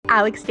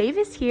Alex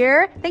Davis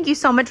here. Thank you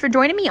so much for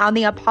joining me on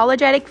the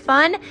Apologetic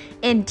Fun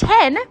in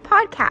 10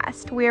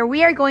 podcast, where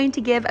we are going to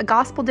give a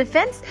gospel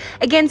defense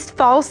against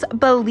false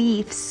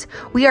beliefs.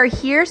 We are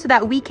here so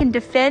that we can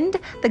defend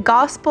the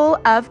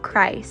gospel of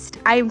Christ.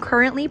 I am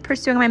currently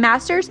pursuing my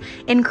master's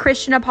in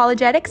Christian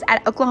apologetics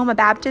at Oklahoma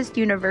Baptist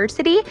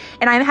University,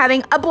 and I'm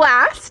having a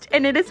blast,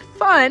 and it is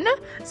fun.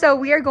 So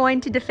we are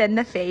going to defend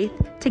the faith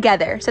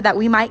together so that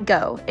we might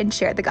go and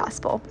share the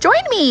gospel.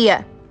 Join me!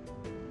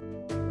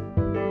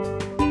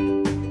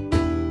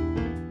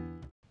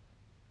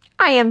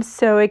 I am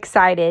so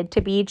excited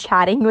to be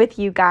chatting with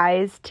you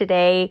guys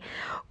today.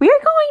 We are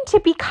going to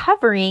be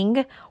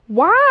covering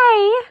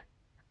why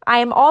I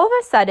am all of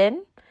a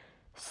sudden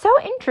so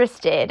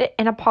interested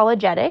in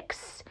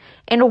apologetics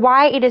and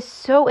why it is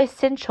so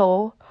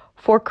essential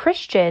for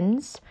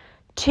Christians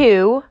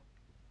to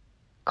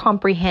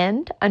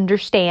comprehend,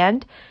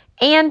 understand,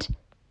 and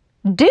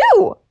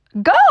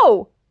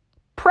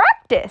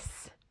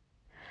practice.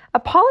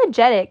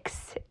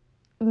 Apologetics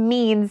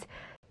means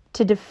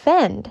to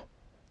defend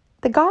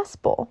the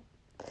gospel.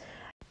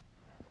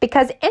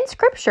 Because in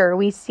scripture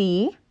we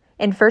see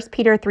in 1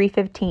 Peter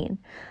 3:15,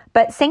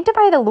 but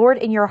sanctify the Lord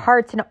in your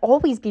hearts and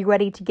always be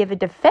ready to give a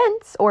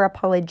defense or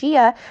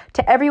apologia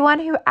to everyone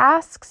who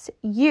asks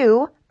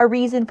you a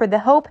reason for the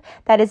hope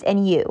that is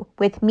in you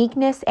with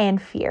meekness and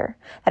fear.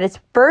 That is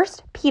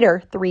 1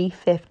 Peter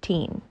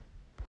 3:15.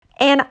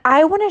 And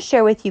I want to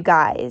share with you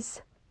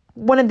guys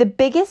one of the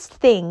biggest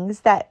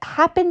things that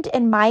happened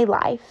in my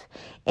life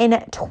in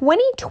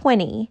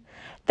 2020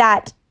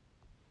 that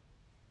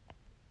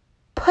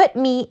put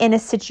me in a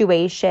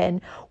situation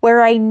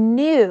where I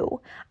knew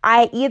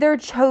I either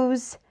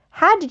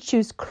had to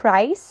choose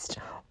Christ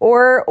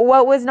or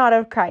what was not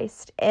of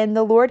Christ. And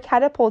the Lord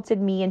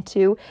catapulted me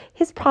into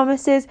his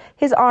promises,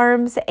 his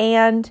arms,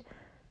 and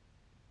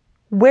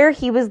where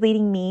he was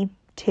leading me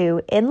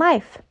to in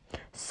life.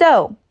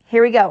 So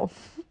here we go.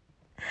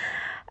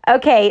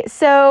 Okay,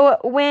 so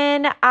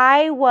when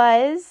I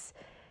was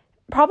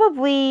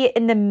probably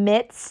in the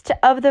midst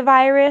of the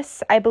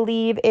virus, I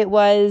believe it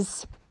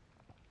was,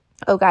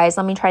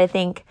 let me try to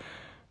think.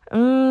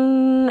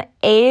 January,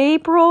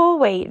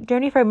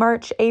 February,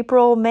 March,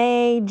 April,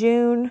 May,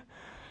 June.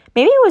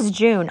 Maybe it was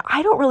June.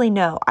 I don't really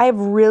know. I've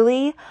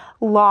really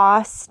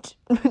lost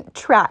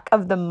track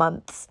of the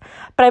months,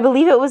 but I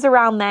believe it was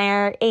around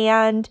there.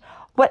 And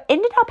what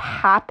ended up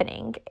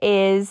happening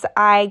is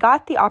I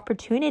got the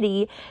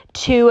opportunity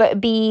to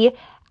be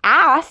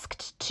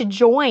asked to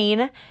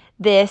join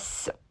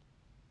this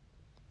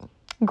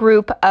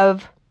group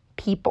of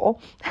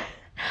people.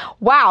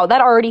 Wow,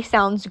 that already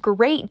sounds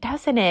great,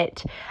 doesn't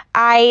it?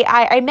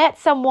 I met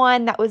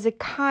someone that was a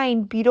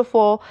kind,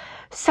 beautiful,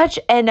 such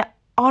an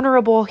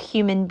honorable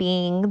human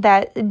being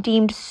that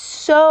deemed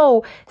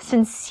so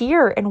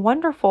sincere and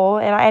wonderful.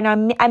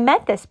 And I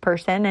met this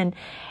person and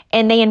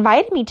they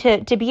invited me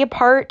to be a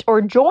part or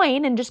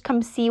join and just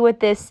come see what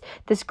this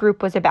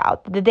group was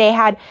about. They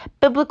had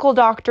biblical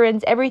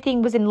doctrines.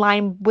 Everything was in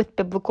line with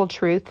biblical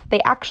truth.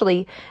 They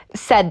actually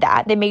said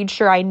that. They made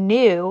sure I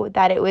knew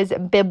that it was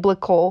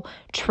biblical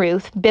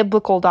truth,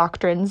 biblical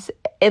doctrines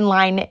in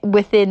line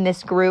within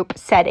this group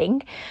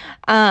setting,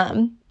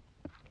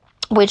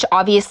 which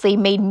obviously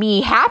made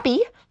me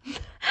happy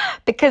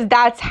because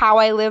that's how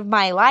I live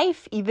my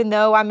life. Even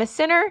though I'm a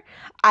sinner,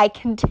 I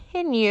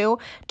continue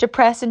to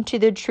press into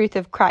the truth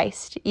of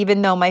Christ,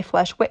 even though my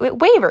flesh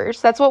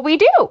wavers. That's what we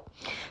do.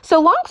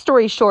 So long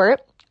story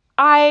short,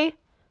 I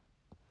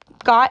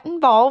got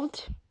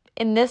involved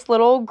in this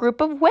little group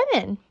of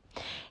women,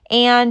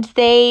 and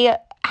they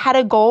had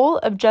a goal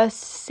of just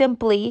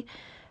simply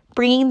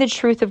bringing the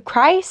truth of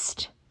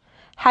Christ,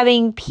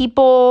 having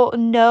people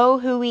know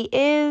who he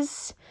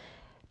is,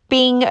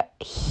 being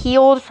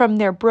healed from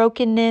their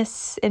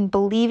brokenness and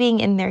believing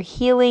in their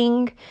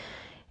healing.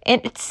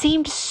 And it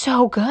seemed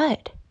so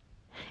good.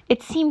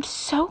 It seemed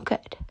so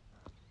good.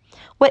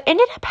 What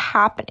ended up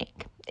happening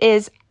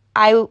is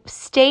I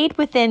stayed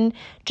within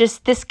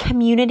just this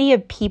community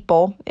of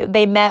people.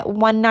 They met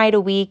one night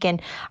a week,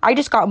 and I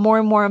just got more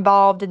and more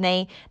involved, and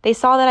they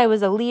saw that I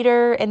was a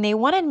leader, and they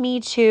wanted me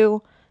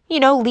to,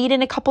 lead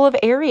in a couple of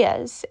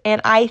areas.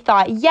 And I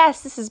thought,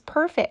 yes, this is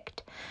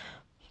perfect.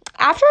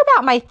 After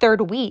about my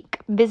third week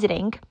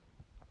visiting,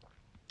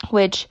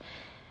 which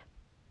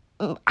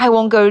I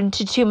won't go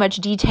into too much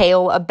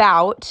detail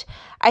about,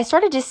 I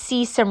started to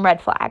see some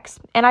red flags,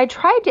 and I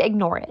tried to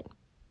ignore it.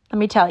 Let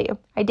me tell you,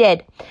 I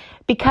did.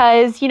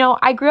 Because,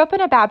 I grew up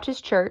in a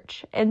Baptist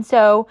church, and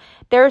so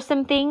there are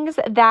some things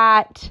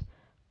that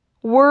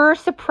were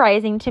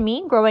surprising to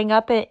me growing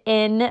up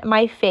in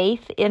my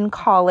faith in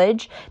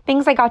college,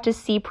 things I got to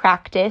see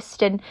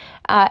practiced, and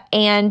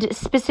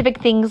specific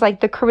things like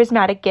the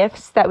charismatic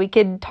gifts that we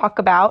could talk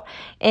about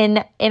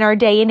in our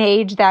day and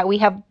age that we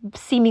have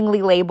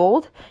seemingly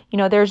labeled.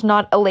 There's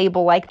not a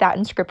label like that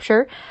in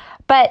scripture.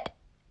 But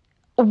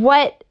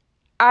what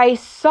I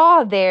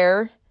saw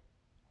there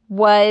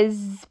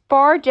was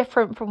far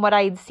different from what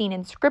I had seen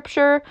in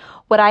scripture.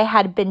 What I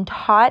had been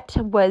taught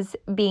was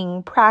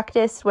being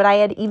practiced, what I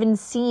had even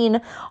seen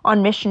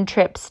on mission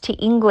trips to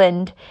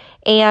England,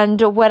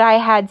 and what I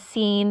had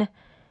seen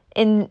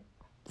in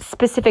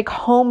specific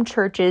home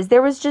churches.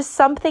 There was just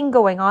something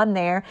going on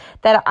there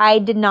that I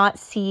did not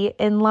see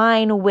in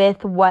line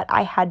with what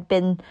I had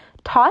been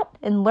taught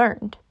and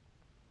learned.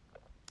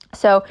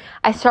 So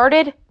I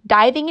started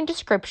diving into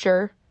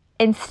scripture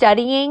and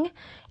studying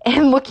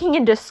and looking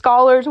into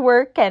scholars'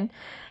 work and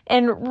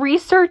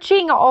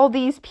researching all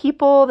these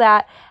people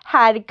that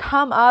had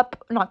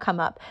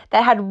that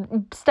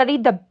had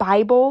studied the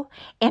Bible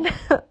and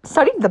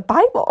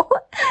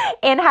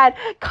and had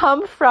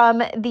come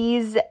from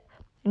these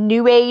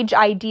New Age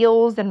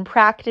ideals and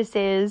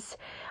practices,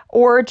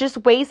 or just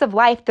ways of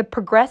life, the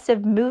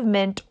progressive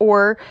movement,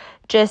 or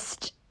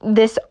just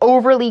this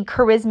overly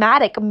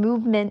charismatic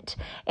movement,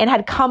 and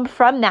had come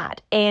from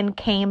that and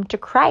came to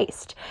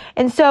Christ.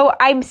 And so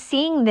I'm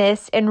seeing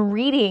this and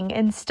reading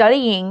and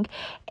studying,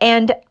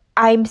 and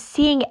I'm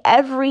seeing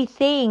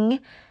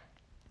everything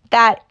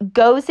that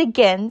goes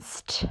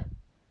against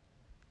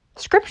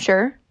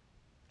scripture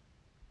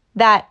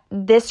that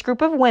this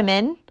group of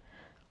women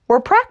were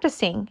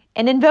practicing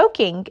and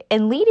invoking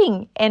and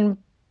leading and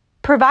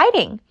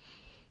providing.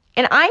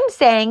 And I'm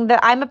saying that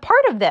I'm a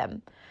part of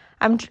them.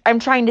 I'm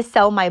trying to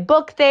sell my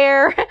book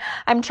there.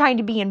 I'm trying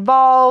to be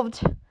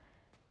involved.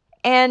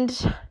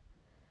 And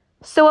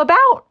so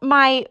about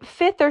my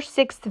 5th or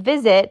 6th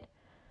visit,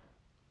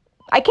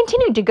 I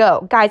continued to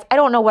go. Guys, I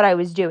don't know what I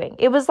was doing.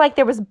 It was like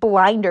there was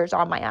blinders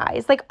on my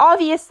eyes. Like,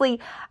 obviously,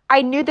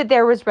 I knew that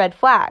there was red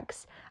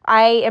flags.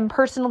 I am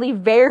personally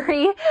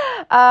very,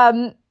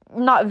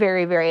 not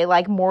very,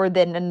 like more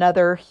than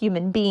another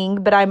human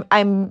being, but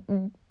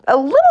I'm a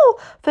little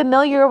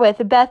familiar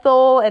with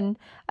Bethel and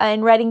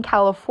in Redding,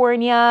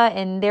 California,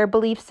 and their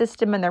belief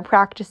system and their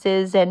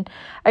practices. And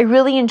I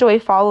really enjoy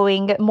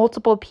following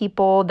multiple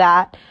people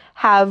that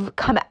have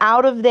come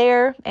out of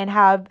there and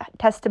have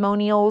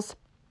testimonials.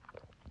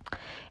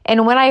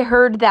 And when I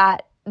heard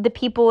that the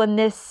people in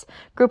this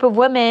group of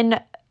women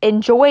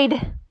enjoyed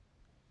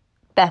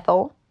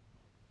Bethel,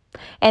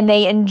 and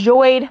they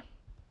enjoyed,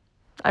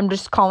 I'm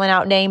just calling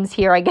out names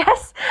here, I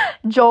guess,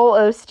 Joel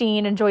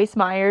Osteen and Joyce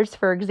Myers,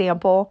 for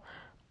example,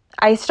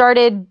 I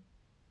started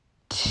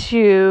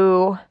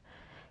to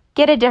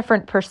get a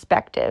different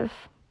perspective.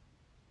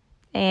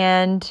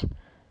 And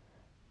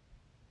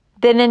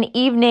then an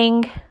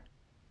evening,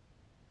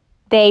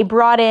 they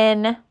brought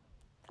in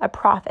a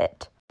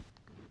prophet,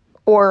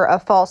 or a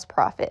false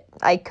prophet,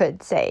 I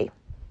could say.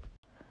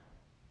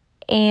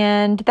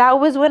 And that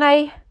was when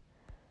I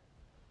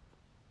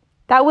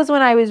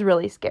was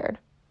really scared.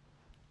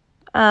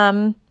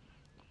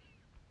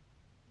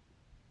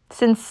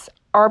 Since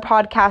our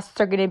podcasts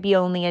are going to be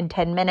only in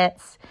 10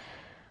 minutes,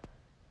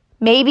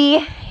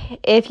 maybe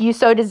if you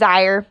so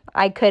desire,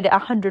 I could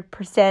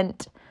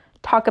 100%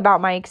 talk about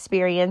my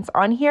experience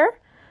on here,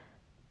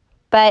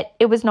 but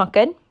it was not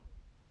good,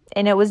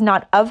 and it was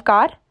not of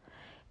God,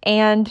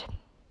 and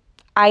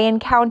I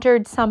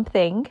encountered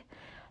something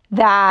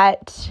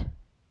that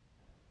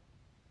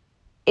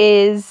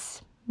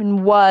is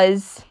and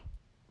was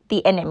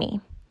the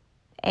enemy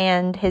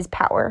and his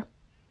power.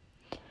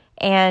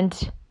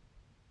 And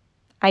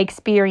I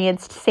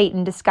experienced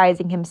Satan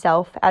disguising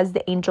himself as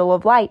the angel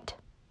of light.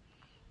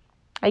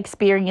 I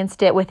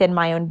experienced it within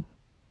my own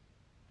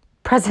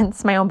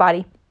presence, my own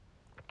body.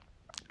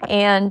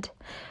 And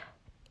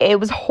it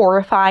was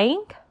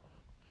horrifying.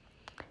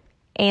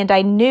 And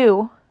I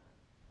knew,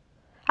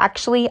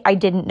 actually, I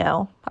didn't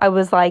know. I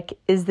was like,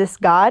 is this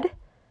God?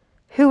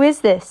 Who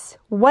is this?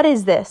 What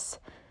is this?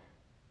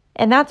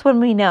 And that's when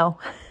we know.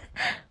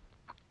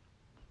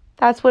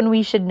 That's when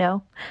we should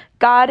know.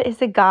 God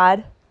is a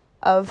God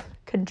of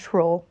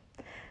control.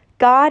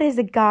 God is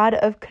a God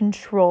of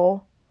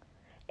control.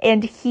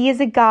 And he is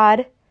a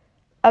God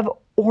of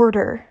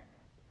order.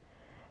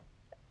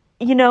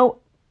 You know,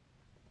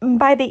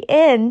 by the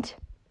end,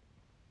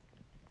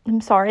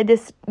 I'm sorry,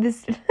 this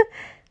this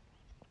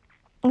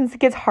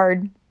gets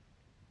hard.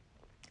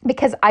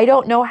 Because I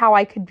don't know how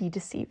I could be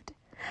deceived.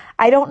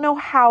 I don't know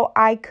how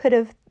I could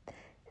have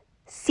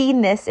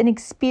seen this and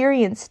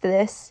experienced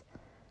this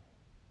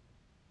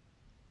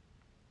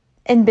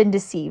and been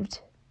deceived.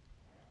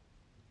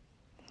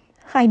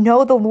 I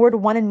know the Lord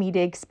wanted me to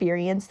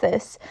experience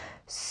this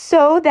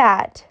so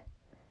that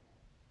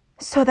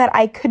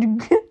I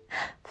could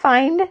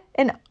find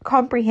and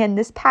comprehend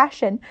this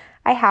passion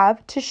I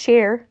have to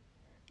share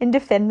and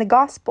defend the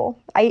gospel.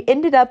 I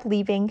ended up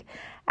leaving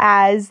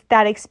as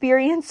that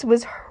experience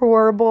was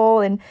horrible,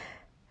 and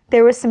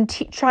there was some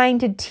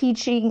the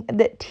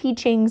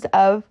teachings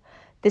of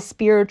the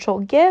spiritual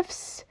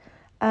gifts,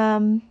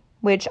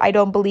 which I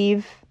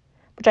believe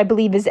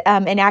is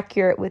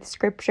inaccurate with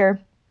scripture.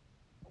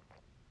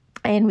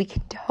 And we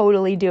can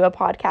totally do a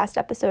podcast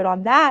episode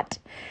on that.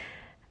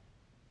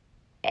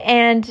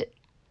 And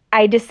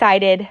I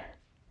decided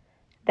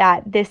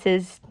that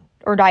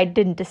I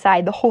didn't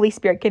decide. The Holy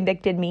Spirit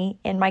convicted me,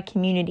 and my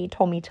community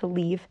told me to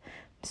leave.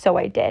 So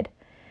I did.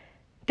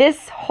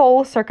 This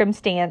whole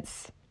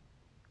circumstance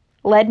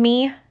led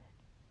me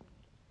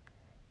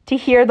to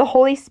hear the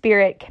Holy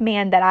Spirit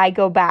command that I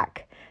go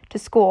back to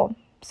school.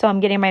 So I'm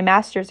getting my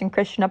master's in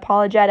Christian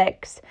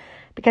apologetics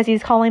because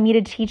he's calling me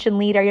to teach and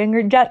lead our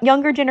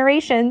younger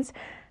generations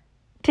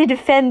to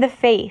defend the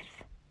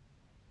faith,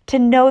 to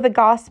know the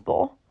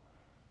gospel,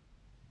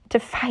 to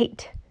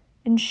fight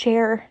and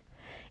share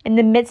in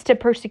the midst of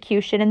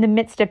persecution, in the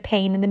midst of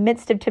pain, in the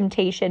midst of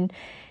temptation,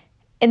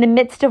 in the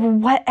midst of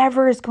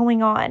whatever is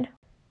going on.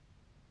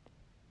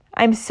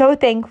 I'm so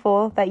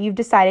thankful that you've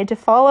decided to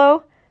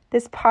follow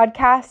this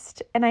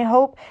podcast, and I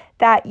hope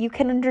that you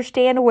can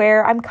understand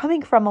where I'm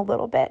coming from a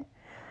little bit.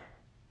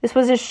 This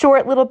was a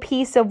short little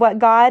piece of what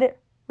God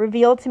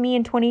revealed to me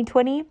in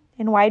 2020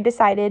 and why I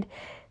decided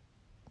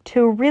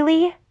to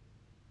really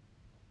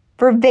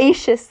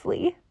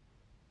vivaciously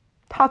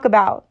talk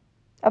about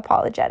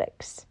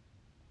apologetics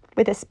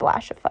with a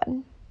splash of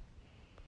fun.